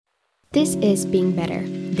This is Being Better,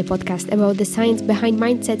 the podcast about the science behind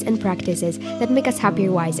mindsets and practices that make us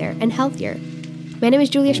happier, wiser, and healthier. My name is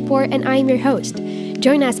Julia Spoor and I am your host.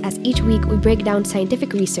 Join us as each week we break down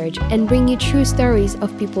scientific research and bring you true stories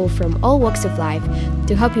of people from all walks of life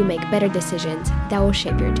to help you make better decisions that will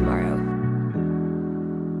shape your tomorrow.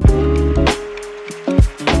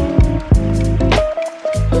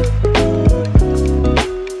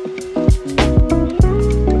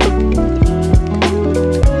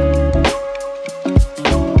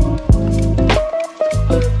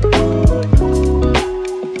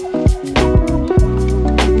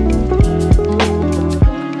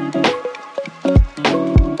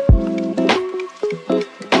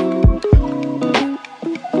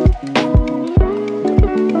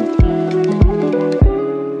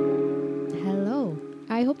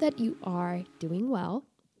 You are doing well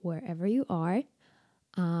wherever you are.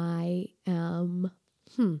 I don't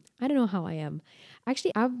know how I am.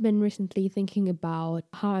 Actually, I've been recently thinking about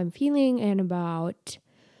how I'm feeling and about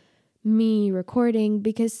me recording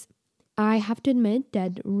because I have to admit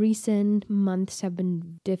that recent months have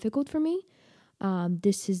been difficult for me.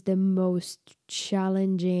 This is the most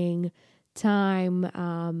challenging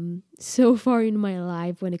time so far in my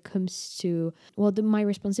life when it comes to my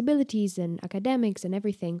responsibilities and academics and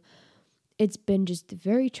everything. It's been just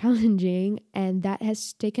very challenging, and that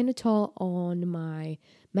has taken a toll on my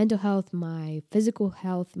mental health, my physical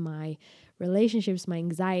health, my relationships, my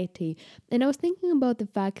anxiety. And I was thinking about the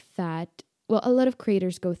fact that a lot of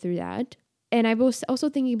creators go through that, and I was also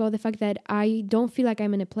thinking about the fact that I don't feel like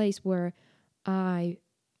I'm in a place where I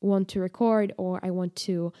want to record or I want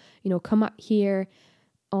to, come up here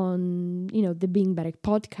on, the Being Better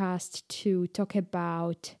podcast to talk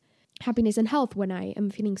about happiness and health when I am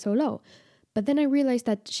feeling so low. But then I realized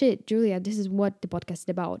that, Julia, this is what the podcast is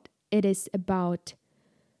about. It is about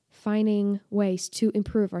finding ways to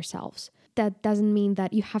improve ourselves. That doesn't mean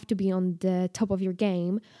that you have to be on the top of your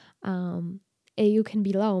game. You can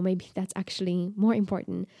be low. Maybe that's actually more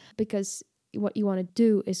important because what you want to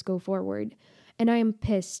do is go forward. And I am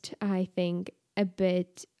pissed, I think, a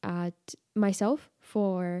bit at myself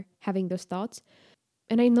for having those thoughts.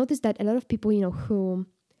 And I noticed that a lot of people, who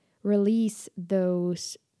release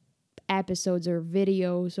those episodes or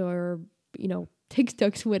videos or,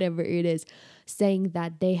 TikToks, whatever it is, saying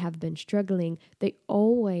that they have been struggling, they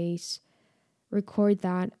always record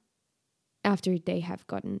that after they have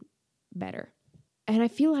gotten better. And I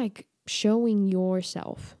feel like showing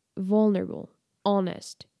yourself vulnerable,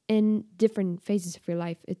 honest, in different phases of your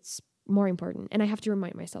life, it's more important. And I have to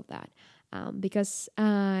remind myself that because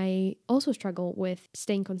I also struggle with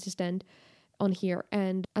staying consistent on here.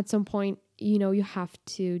 And at some point, you have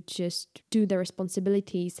to just do the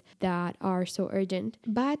responsibilities that are so urgent.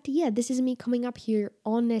 But yeah, this is me coming up here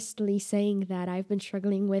honestly saying that I've been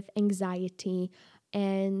struggling with anxiety.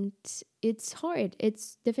 And it's hard.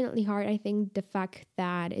 It's definitely hard. I think the fact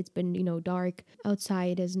that it's been, dark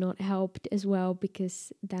outside has not helped as well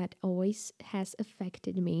because that always has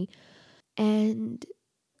affected me. And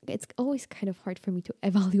it's always kind of hard for me to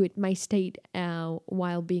evaluate my state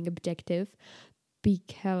while being objective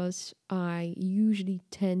because I usually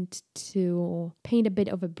tend to paint a bit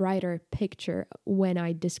of a brighter picture when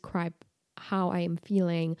I describe how I am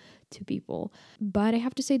feeling to people. But I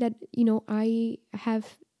have to say that, I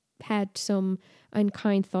have had some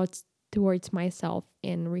unkind thoughts towards myself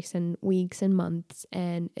in recent weeks and months,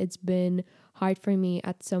 and it's been hard for me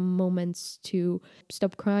at some moments to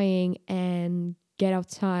stop crying and get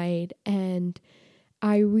outside. And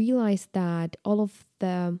I realized that all of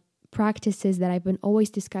the practices that I've been always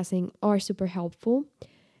discussing are super helpful,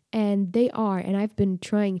 and they are, and I've been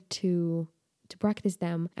trying to practice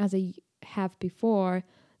them as I have before,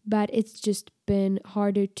 but it's just been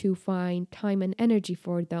harder to find time and energy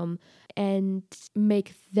for them and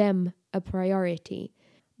make them a priority.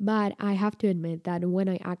 But I have to admit that when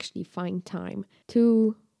I actually find time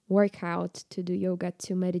to work out, to do yoga,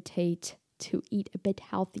 to meditate, to eat a bit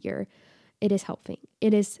healthier, it is helping.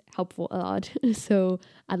 It is helpful a lot. So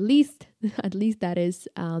at least that is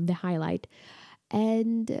the highlight.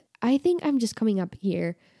 And I think I'm just coming up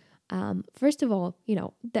here. First of all,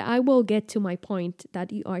 that I will get to my point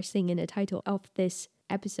that you are seeing in the title of this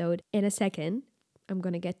episode in a second. I'm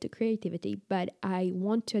going to get to creativity, but I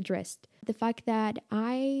want to address the fact that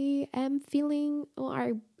I am feeling,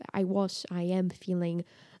 or I am feeling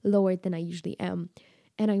lower than I usually am.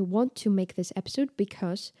 And I want to make this episode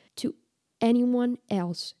because to anyone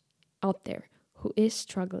else out there who is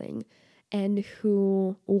struggling and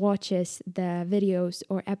who watches the videos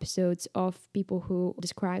or episodes of people who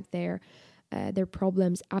describe their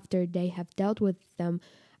problems after they have dealt with them,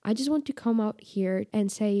 I just want to come out here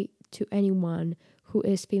and say to anyone who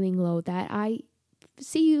is feeling low that I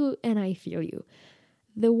see you and I feel you.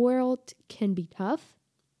 The world can be tough,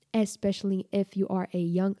 especially if you are a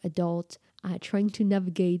young adult trying to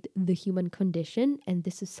navigate the human condition and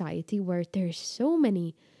the society where there's so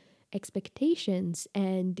many expectations,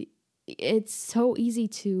 and it's so easy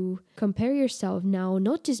to compare yourself now,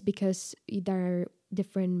 not just because there are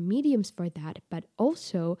different mediums for that, but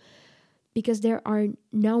also because there are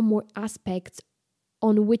now more aspects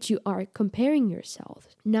on which you are comparing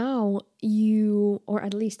yourself. Now you, or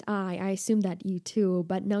at least I assume that you too,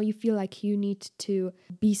 but now you feel like you need to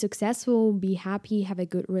be successful, be happy, have a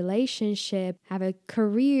good relationship, have a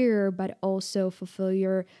career, but also fulfill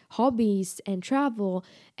your hobbies and travel.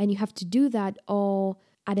 And you have to do that all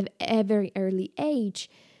at a very early age.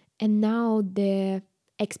 And now the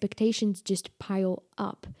expectations just pile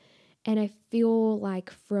up. And I feel like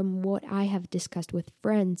from what I have discussed with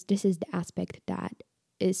friends, this is the aspect that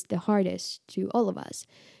is the hardest to all of us.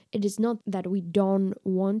 It is not that we don't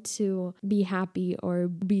want to be happy or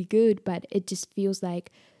be good, but it just feels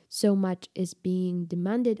like so much is being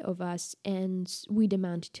demanded of us and we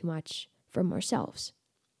demand too much from ourselves.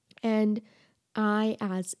 And I,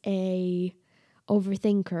 as a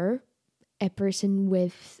overthinker, a person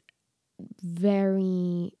with at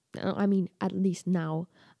least now,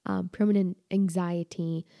 permanent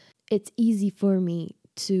anxiety, it's easy for me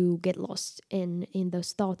to get lost in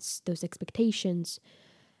those thoughts, those expectations,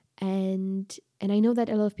 and I know that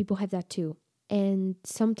a lot of people have that too. And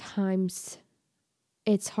sometimes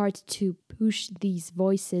it's hard to push these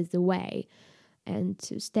voices away and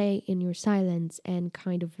to stay in your silence and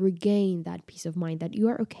kind of regain that peace of mind that you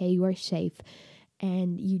are okay, you are safe,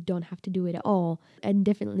 and you don't have to do it all, and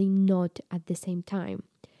definitely not at the same time.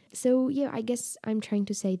 So yeah, I guess I'm trying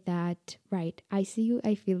to say that, right, I see you,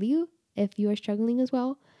 I feel you if you are struggling as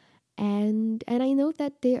well. And I know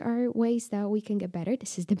that there are ways that we can get better.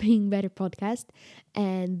 This is the Being Better podcast.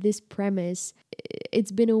 And this premise,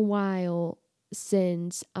 it's been a while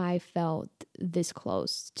since I felt this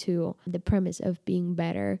close to the premise of being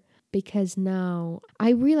better, because now I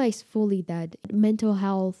realize fully that mental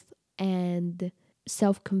health and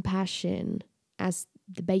self-compassion as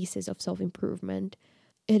the basis of self-improvement,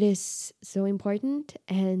 it is so important,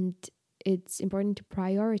 and it's important to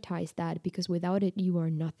prioritize that, because without it, you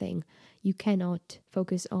are nothing. You cannot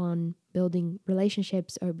focus on building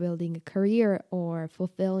relationships or building a career or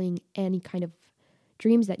fulfilling any kind of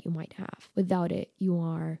dreams that you might have. Without it,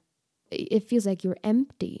 it feels like you're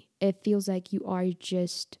empty. It feels like you are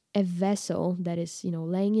just a vessel that is,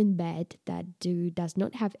 laying in bed, that does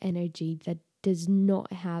not have energy, that does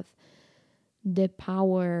not have the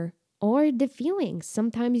power or the feelings.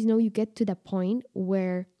 Sometimes, you get to the point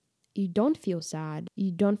where you don't feel sad,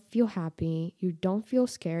 you don't feel happy, you don't feel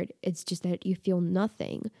scared. It's just that you feel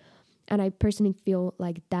nothing. And I personally feel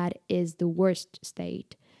like that is the worst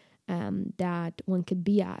state that one could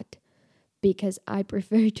be at, because I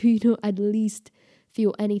prefer to, at least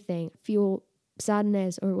feel anything, feel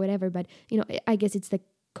sadness or whatever. But, I guess it's the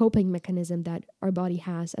coping mechanism that our body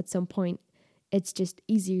has at some point. It's just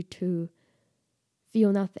easier to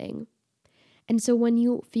feel nothing. And so when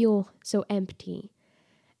you feel so empty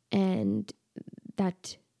and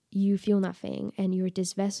that you feel nothing and you're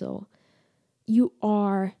this vessel, you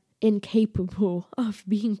are incapable of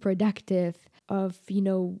being productive, of,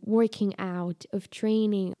 working out, of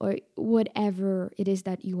training, or whatever it is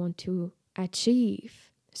that you want to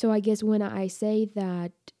achieve. So I guess when I say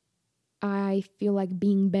that I feel like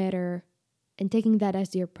being better and taking that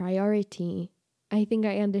as your priority, I think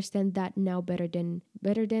I understand that now better than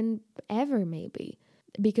ever, maybe.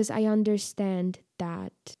 Because I understand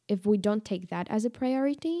that if we don't take that as a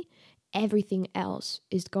priority, everything else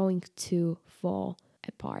is going to fall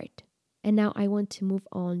apart. And now I want to move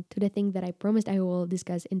on to the thing that I promised I will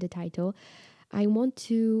discuss in the title. I want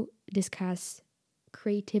to discuss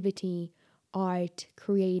creativity, art,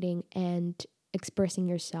 creating, and expressing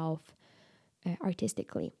yourself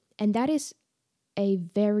artistically. And that is a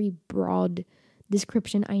very broad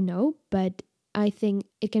description, I know, but I think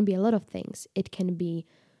it can be a lot of things. It can be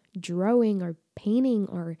drawing or painting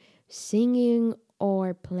or singing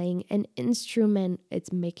or playing an instrument.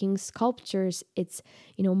 It's making sculptures. It's,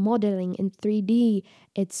 modeling in 3D.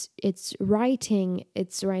 It's writing.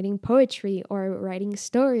 It's writing poetry or writing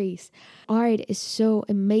stories. Art is so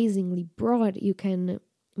amazingly broad. You can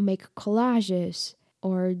make collages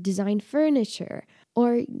or design furniture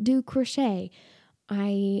or do crochet.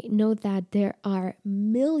 I know that there are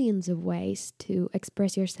millions of ways to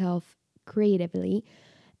express yourself creatively.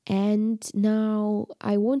 And now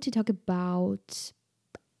I want to talk about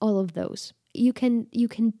all of those you can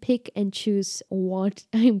pick and choose what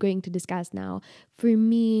I'm going to discuss now. For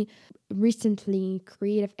me, recently,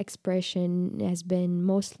 creative expression has been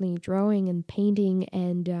mostly drawing and painting,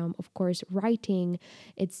 and of course, writing.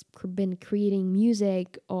 It's been creating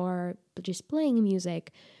music or just playing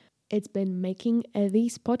music. It's been making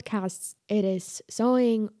these podcasts. It is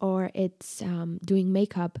sewing or it's doing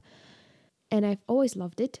makeup, and I've always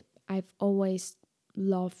loved it. I've always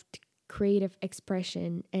loved creative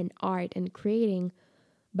expression and art and creating,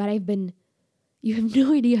 but you have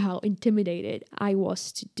no idea how intimidated I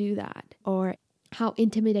was to do that, or how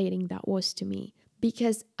intimidating that was to me,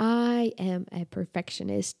 because I am a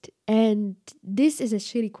perfectionist, and this is a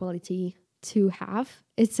shitty quality to have.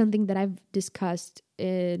 It's something that I've discussed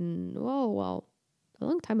in, oh, well, a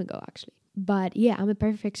long time ago, actually. But yeah, I'm a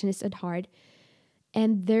perfectionist at heart.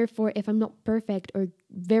 And therefore, if I'm not perfect or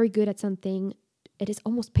very good at something, it is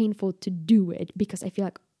almost painful to do it, because I feel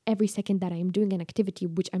like every second that I'm doing an activity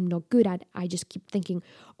which I'm not good at, I just keep thinking,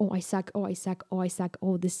 oh, I suck, oh, I suck, oh, I suck,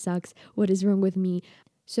 oh, this sucks, what is wrong with me?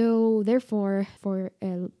 So, therefore, for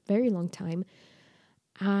a very long time,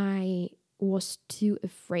 I was too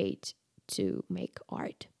afraid to make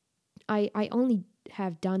art. I only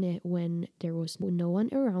have done it when there was no one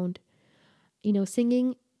around,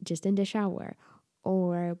 singing just in the shower,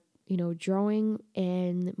 or, drawing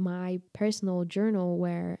in my personal journal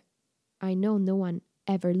where I know no one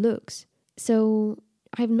ever looks. So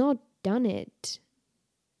I've not done it,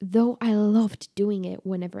 though I loved doing it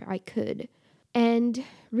whenever I could. And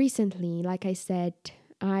recently, like I said,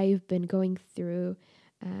 I've been going through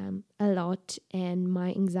a lot, and my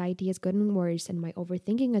anxiety has gotten worse, and my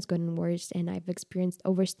overthinking has gotten worse, and I've experienced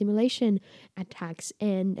overstimulation attacks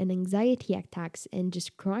and anxiety attacks, and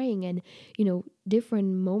just crying, and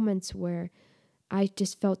different moments where I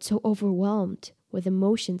just felt so overwhelmed with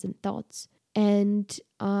emotions and thoughts. And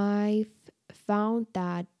I've found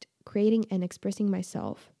that creating and expressing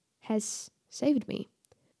myself has saved me.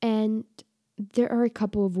 And there are a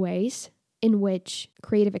couple of ways in which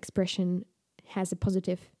creative expression has a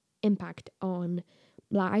positive impact on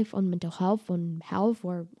life, on mental health,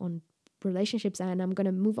 or on relationships. And I'm going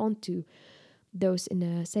to move on to those in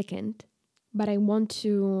a second. But I want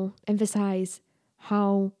to emphasize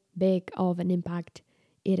how big of an impact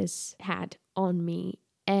it has had on me,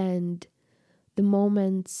 and the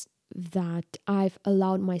moments that I've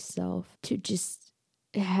allowed myself to just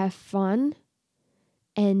have fun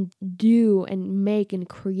and do and make and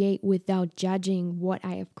create without judging what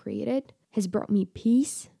I have created has brought me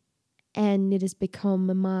peace, and it has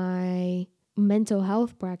become my mental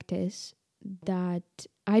health practice that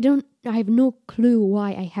I have no clue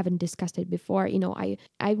why I haven't discussed it before. I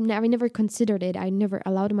never considered it. I never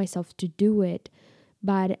allowed myself to do it.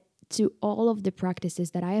 But to all of the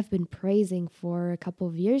practices that I have been praising for a couple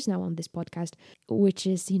of years now on this podcast, which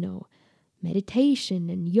is, meditation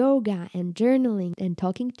and yoga and journaling and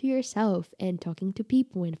talking to yourself and talking to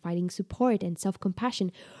people and finding support and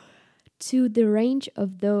self-compassion, to the range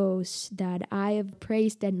of those that I have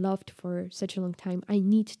praised and loved for such a long time, I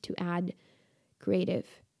need to add creative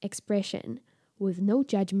expression with no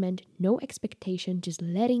judgment, no expectation, just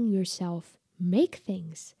letting yourself make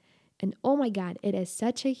things. And oh my God, it has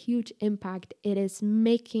such a huge impact. It is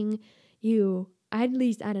making you, at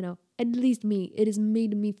least, I don't know, at least me, it has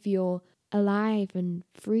made me feel alive and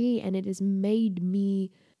free, and it has made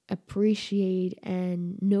me appreciate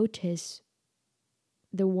and notice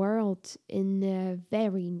the world in a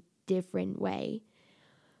very different way.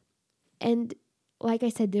 And like I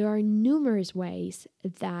said, there are numerous ways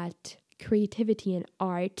that creativity and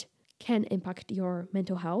art can impact your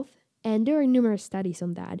mental health. And there are numerous studies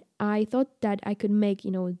on that. I thought that I could make,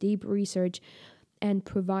 deep research and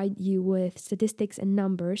provide you with statistics and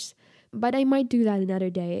numbers, but I might do that another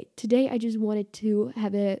day. Today, I just wanted to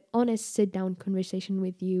have an honest sit down conversation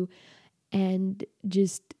with you and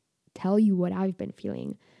just tell you what I've been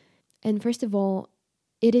feeling. And first of all,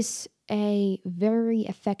 it is a very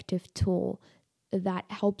effective tool that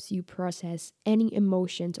helps you process any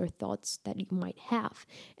emotions or thoughts that you might have.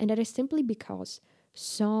 And that is simply because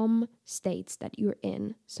some states that you're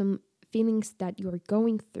in, some feelings that you're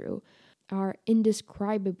going through, are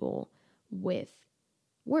indescribable with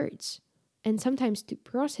words. And sometimes to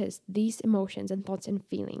process these emotions and thoughts and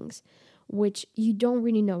feelings, which you don't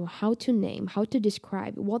really know how to name, how to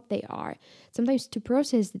describe what they are, sometimes to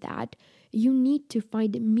process that, you need to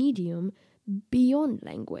find a medium beyond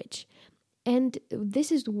language. And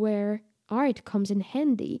this is where art comes in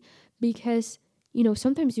handy, because,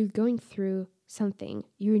 sometimes you're going through something,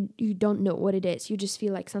 you don't know what it is. You just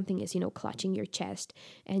feel like something is, clutching your chest,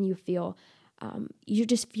 and you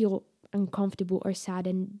just feel uncomfortable or sad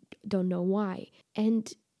and don't know why.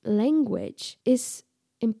 And language is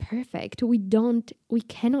imperfect. We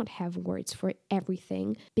cannot have words for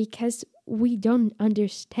everything because we don't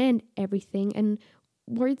understand everything, and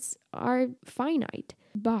words are finite.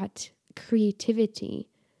 But creativity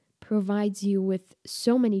provides you with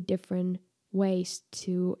so many different ways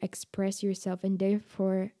to express yourself and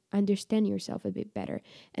therefore understand yourself a bit better.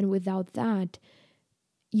 And without that,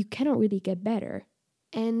 you cannot really get better.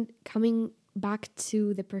 And coming back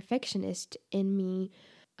to the perfectionist in me,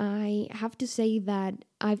 I have to say that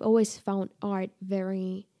I've always found art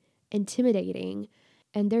very intimidating.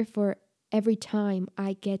 And therefore, every time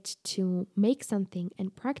I get to make something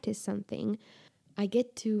and practice something, I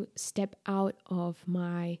get to step out of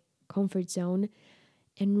my comfort zone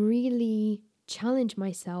and really challenge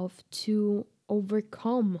myself to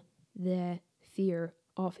overcome the fear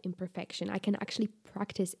of imperfection. I can actually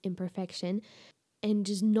practice imperfection and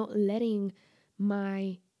just not letting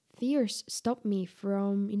my fears stop me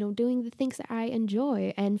from, doing the things that I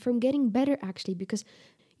enjoy and from getting better actually, because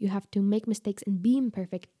you have to make mistakes and be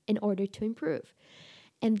imperfect in order to improve.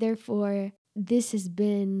 And therefore, this has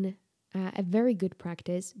been a very good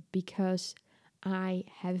practice because I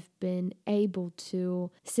have been able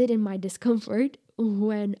to sit in my discomfort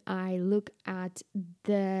when I look at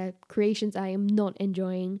the creations I am not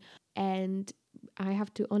enjoying. And I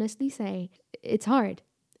have to honestly say, it's hard.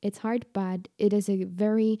 It's hard, but it is a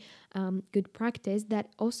very good practice that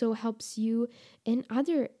also helps you in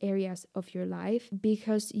other areas of your life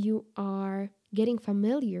because you are getting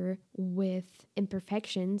familiar with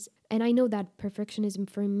imperfections. And I know that perfectionism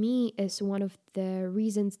for me is one of the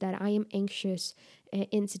reasons that I am anxious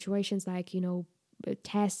in situations like,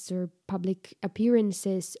 tests or public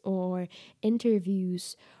appearances or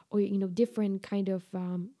interviews or, different kind of,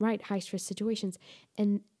 high stress situations.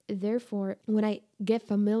 And therefore, when I get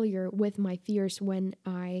familiar with my fears, when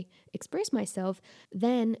I express myself,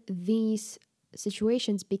 then these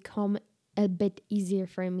situations become a bit easier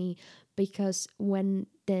for me because when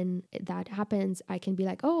then that happens, I can be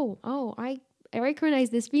like, I recognize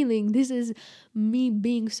this feeling. This is me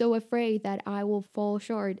being so afraid that I will fall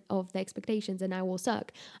short of the expectations and I will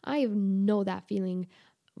suck. I know that feeling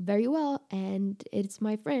very well, and it's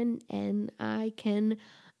my friend, and I can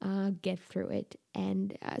get through it.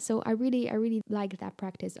 And so I really like that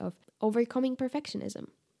practice of overcoming perfectionism.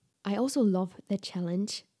 I also love the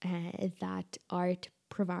challenge that art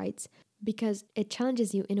provides because it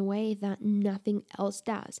challenges you in a way that nothing else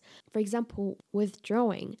does. For example, with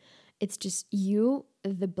drawing, it's just you,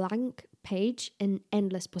 the blank page, and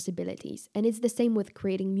endless possibilities. And it's the same with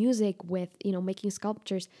creating music, with, making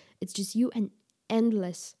sculptures. It's just you and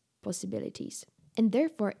endless possibilities. And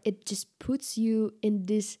therefore, it just puts you in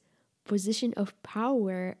this position of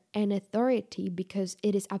power and authority because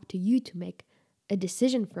it is up to you to make a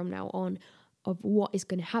decision from now on of what is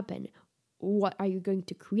going to happen. What are you going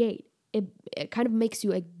to create? It kind of makes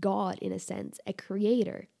you a god in a sense, a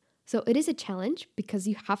creator. So it is a challenge because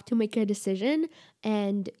you have to make a decision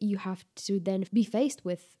and you have to then be faced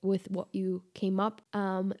with what you came up.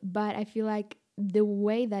 But I feel like the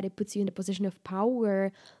way that it puts you in a position of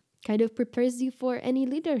power kind of prepares you for any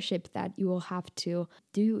leadership that you will have to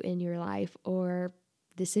do in your life, or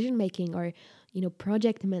decision making, or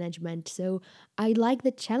project management. So I like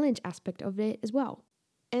the challenge aspect of it as well.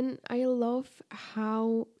 And I love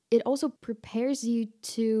how it also prepares you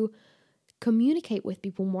to communicate with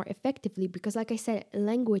people more effectively because, like I said,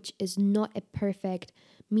 language is not a perfect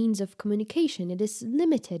means of communication. It is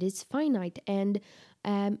limited, it's finite, and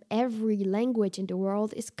every language in the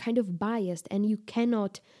world is kind of biased, and you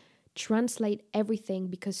cannot translate everything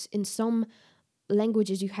because in some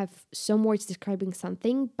languages you have some words describing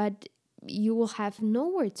something, but you will have no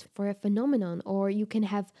words for a phenomenon, or you can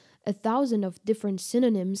have 1,000 of different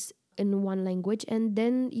synonyms in one language and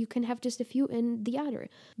then you can have just a few in the other.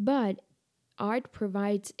 But art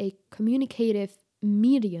provides a communicative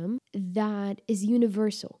medium that is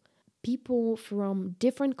universal. People from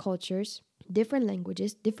different cultures, different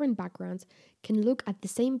languages, different backgrounds can look at the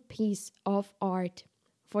same piece of art.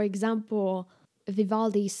 For example,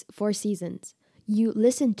 Vivaldi's Four Seasons. You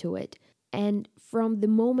listen to it, and from the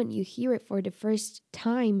moment you hear it for the first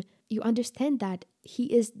time, you understand that he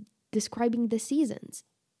is describing the seasons.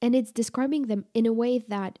 And it's describing them in a way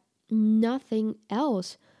that nothing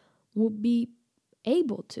else would be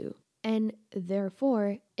able to. And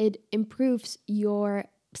therefore, it improves your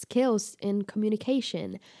skills in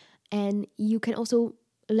communication. And you can also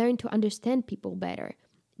learn to understand people better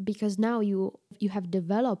because now you have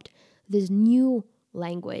developed this new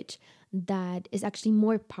language that is actually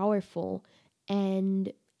more powerful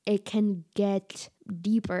and it can get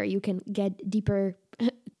deeper. You can get deeper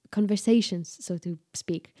conversations, so to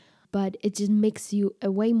speak. But it just makes you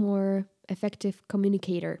a way more effective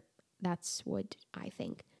communicator. That's what I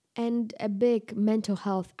think. And a big mental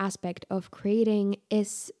health aspect of creating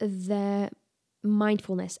is the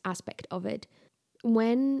mindfulness aspect of it.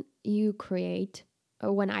 When you create,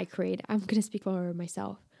 or when I create, I'm going to speak for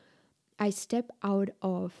myself. I step out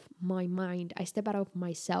of my mind, I step out of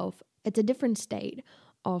myself. It's a different state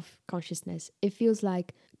of consciousness. It feels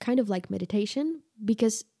like kind of like meditation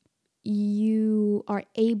because you are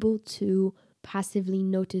able to passively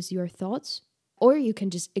notice your thoughts, or you can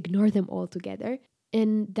just ignore them altogether.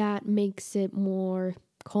 And that makes it more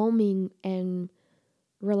calming and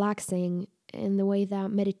relaxing in the way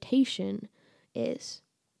that meditation is.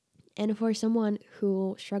 And for someone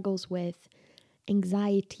who struggles with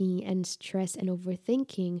anxiety and stress and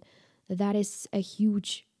overthinking, that is a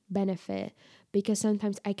huge benefit because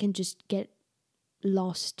sometimes I can just get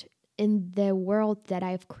lost in the world that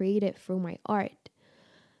I've created through my art.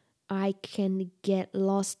 I can get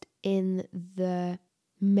lost in the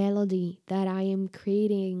melody that I am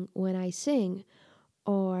creating when I sing,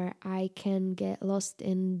 or I can get lost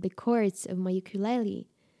in the chords of my ukulele,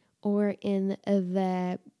 or in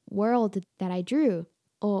the world that I drew,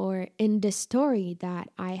 or in the story that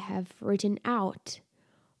I have written out,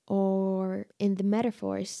 or in the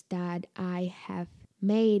metaphors that I have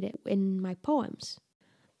made in my poems.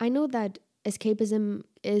 I know that escapism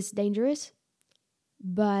is dangerous,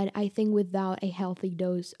 but I think without a healthy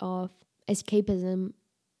dose of escapism,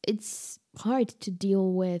 it's hard to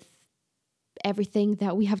deal with everything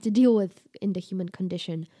that we have to deal with in the human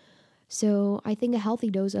condition. So I think a healthy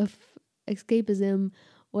dose of escapism,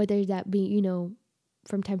 whether that be,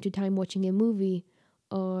 from time to time watching a movie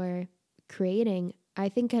or creating, I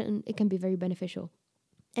think it can be very beneficial.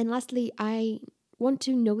 And lastly, I want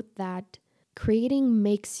to note that creating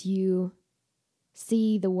makes you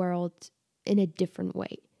see the world in a different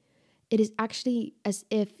way. It is actually as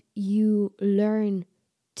if you learn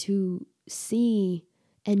to see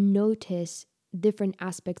and notice different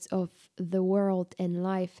aspects of the world and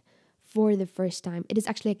life for the first time. It is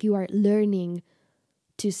actually like you are learning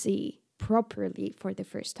to see properly for the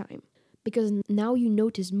first time because now you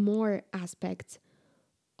notice more aspects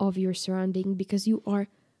of your surrounding because you are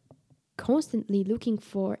constantly looking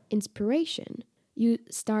for inspiration. You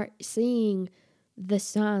start seeing the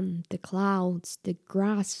sun, the clouds, the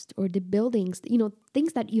grass, or the buildings,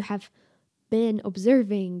 things that you have been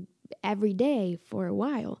observing every day for a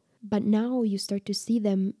while. But now you start to see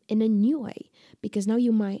them in a new way because now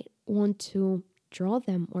you might want to draw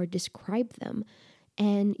them or describe them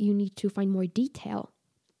and you need to find more detail.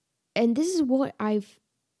 And this is what I've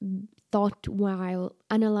thought while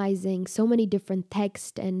analyzing so many different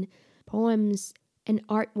texts and poems and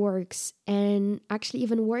artworks and actually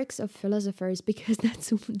even works of philosophers because that's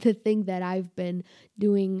the thing that I've been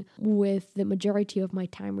doing with the majority of my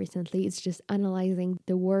time recently. It's just analyzing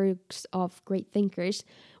the works of great thinkers,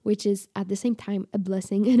 which is at the same time a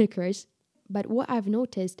blessing and a curse. But what I've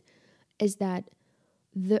noticed is that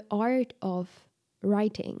the art of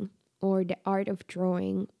writing or the art of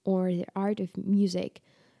drawing or the art of music,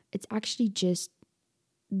 it's actually just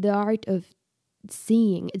the art of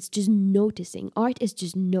seeing. It's just noticing. Art is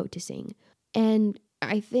just noticing. And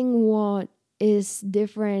I think what is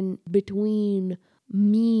different between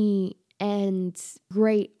me and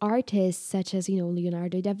great artists such as,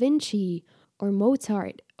 Leonardo da Vinci or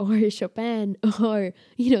Mozart or Chopin or,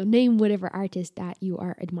 name whatever artist that you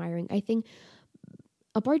are admiring. I think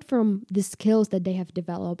apart from the skills that they have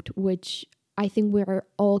developed, which I think we're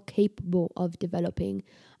all capable of developing,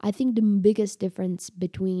 I think the biggest difference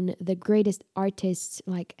between the greatest artists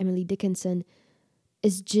like Emily Dickinson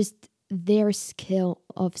is just their skill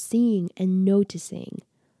of seeing and noticing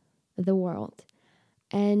the world.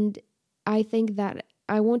 And I think that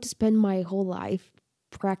I want to spend my whole life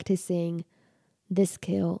practicing the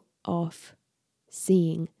skill of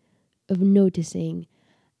seeing, of noticing.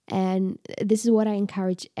 And this is what I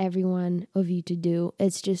encourage every one of you to do.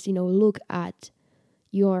 It's just, look at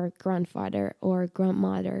your grandfather or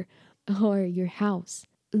grandmother or your house.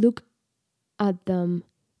 Look at them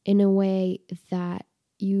in a way that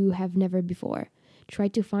you have never before. Try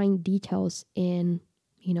to find details in,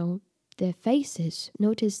 the faces.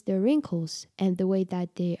 Notice the wrinkles and the way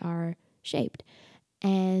that they are shaped.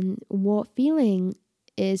 And what feeling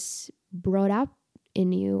is brought up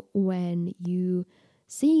in you when you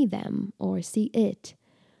see them or see it?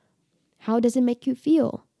 How does it make you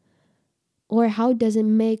feel? Or how does it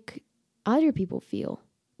make other people feel?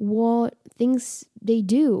 What things they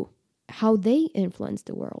do, how they influence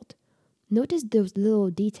the world. notice those little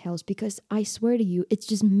details, because I swear to you, it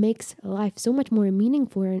just makes life so much more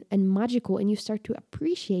meaningful and magical, and you start to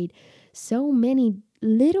appreciate so many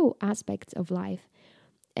little aspects of life.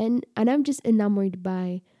 And I'm just enamored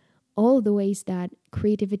by all the ways that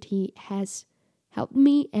creativity has helped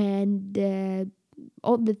me, and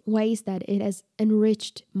all the ways that it has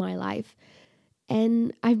enriched my life.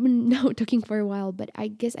 And I've been now talking for a while, but I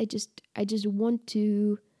guess I just want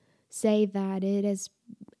to say that it has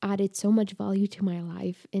added so much value to my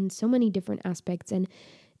life in so many different aspects, and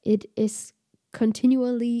it is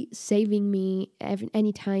continually saving me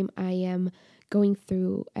anytime I am going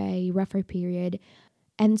through a rougher period.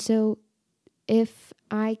 And so, if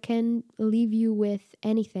I can leave you with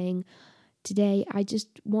anything today, I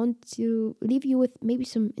just want to leave you with maybe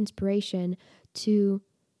some inspiration to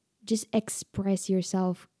just express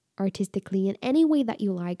yourself artistically in any way that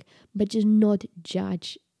you like, but just not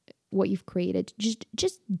judge what you've created. Just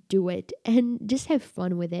do it and just have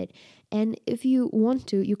fun with it. And if you want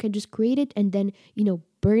to, you can just create it and then,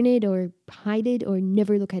 burn it or hide it or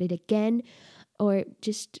never look at it again, or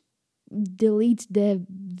just delete the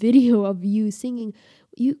video of you singing.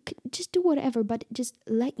 You can just do whatever, but just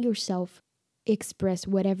let yourself express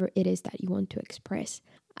whatever it is that you want to express.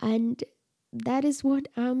 And that is what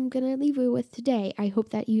I'm gonna leave you with today. I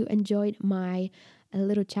hope that you enjoyed my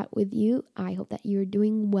little chat with you. I hope that you're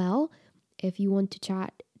doing well. If you want to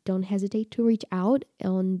chat, don't hesitate to reach out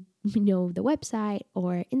on the website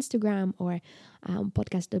or Instagram or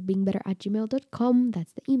podcast.beingbetter@gmail.com.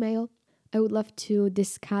 That's the email. I would love to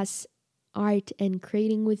discuss art and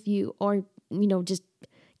creating with you, or just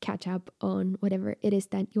catch up on whatever it is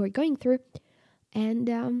that you're going through. And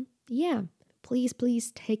please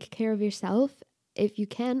take care of yourself, if you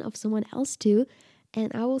can, of someone else too.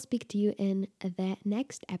 And I will speak to you in the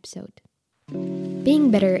next episode. Being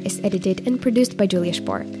Better is edited and produced by Julia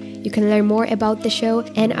Spor. You can learn more about the show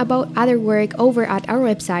and about other work over at our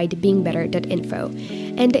website, beingbetter.info.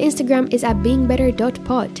 And the Instagram is at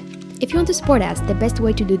beingbetter.pod. If you want to support us, the best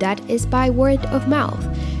way to do that is by word of mouth.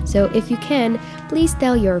 So if you can, please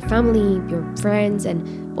tell your family, your friends,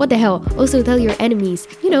 and what the hell, also tell your enemies.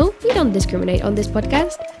 We don't discriminate on this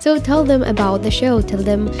podcast. So tell them about the show, tell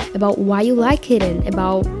them about why you like it and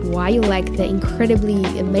about why you like the incredibly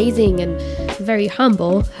amazing and very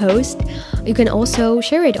humble host. You can also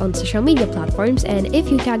share it on social media platforms, and if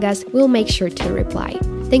you tag us, we'll make sure to reply.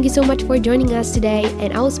 Thank you so much for joining us today,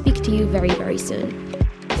 and I will speak to you very, very soon.